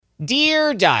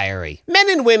Dear Diary, men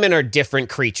and women are different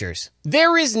creatures.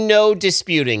 There is no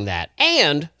disputing that.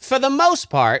 And, for the most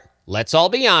part, let's all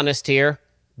be honest here,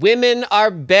 women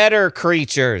are better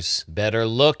creatures. Better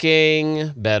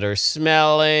looking, better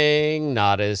smelling,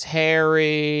 not as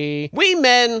hairy. We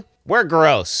men, we're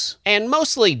gross. And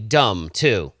mostly dumb,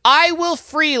 too. I will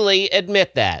freely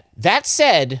admit that. That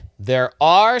said, there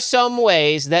are some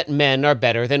ways that men are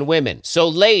better than women. So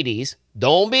ladies,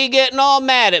 don't be getting all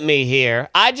mad at me here.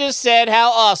 I just said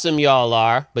how awesome y'all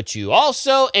are, but you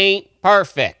also ain't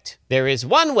perfect. There is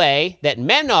one way that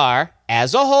men are,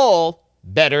 as a whole,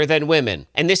 better than women.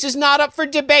 And this is not up for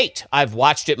debate. I've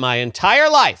watched it my entire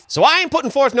life. So I ain't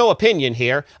putting forth no opinion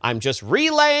here. I'm just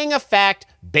relaying a fact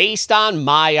based on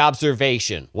my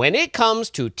observation. When it comes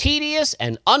to tedious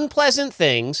and unpleasant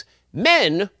things,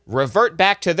 men revert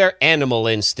back to their animal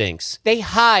instincts. They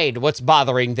hide what's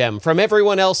bothering them from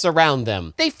everyone else around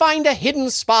them. They find a hidden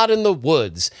spot in the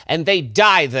woods, and they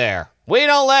die there. We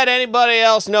don't let anybody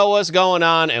else know what's going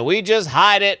on, and we just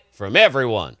hide it from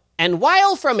everyone. And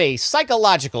while from a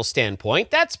psychological standpoint,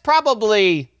 that's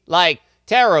probably,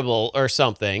 terrible or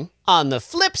something, on the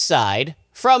flip side,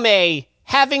 from a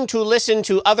having to listen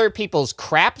to other people's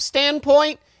crap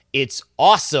standpoint, it's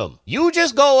awesome. You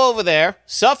just go over there,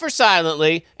 suffer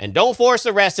silently, and don't force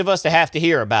the rest of us to have to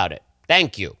hear about it.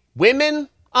 Thank you. Women,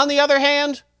 on the other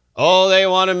hand, they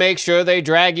want to make sure they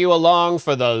drag you along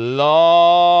for the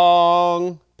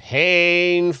long,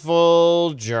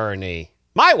 painful journey.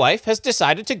 My wife has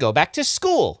decided to go back to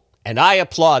school, and I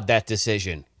applaud that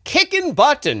decision. Kicking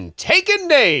butt and taking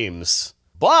names.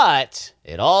 But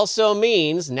it also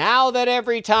means now that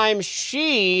every time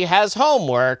she has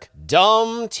homework,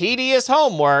 dumb, tedious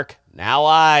homework, now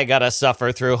I gotta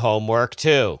suffer through homework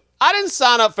too. I didn't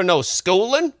sign up for no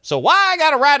schooling, so why I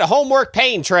gotta ride a homework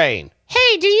pain train?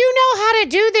 Hey, do you know how to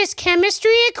do this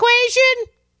chemistry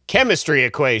equation? Chemistry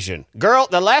equation. Girl,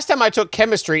 the last time I took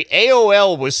chemistry,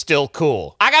 AOL was still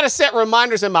cool. I gotta set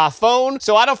reminders in my phone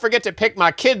so I don't forget to pick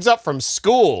my kids up from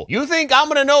school. You think I'm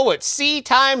gonna know what C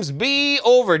times B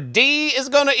over D is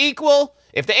gonna equal?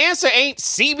 If the answer ain't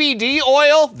CBD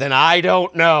oil, then I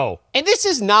don't know. And this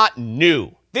is not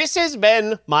new. This has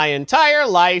been my entire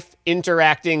life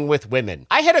interacting with women.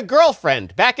 I had a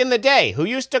girlfriend back in the day who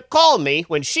used to call me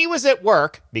when she was at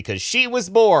work because she was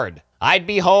bored. I'd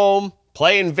be home,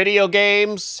 playing video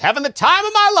games, having the time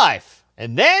of my life.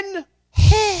 And then...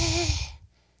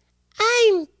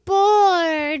 I'm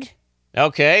bored.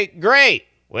 Okay, great.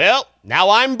 Well, now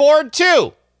I'm bored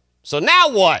too. So now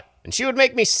what? And she would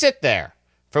make me sit there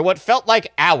for what felt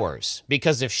like hours.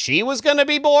 Because if she was gonna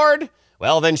be bored,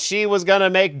 well, then she was gonna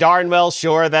make darn well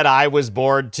sure that I was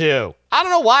bored too. I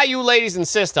don't know why you ladies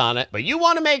insist on it, but you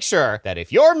want to make sure that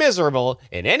if you're miserable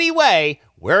in any way,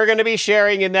 we're going to be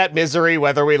sharing in that misery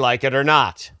whether we like it or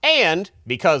not. And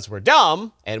because we're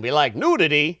dumb and we like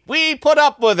nudity, we put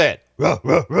up with it.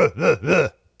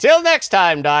 Till next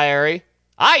time, Diary,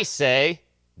 I say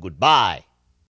goodbye.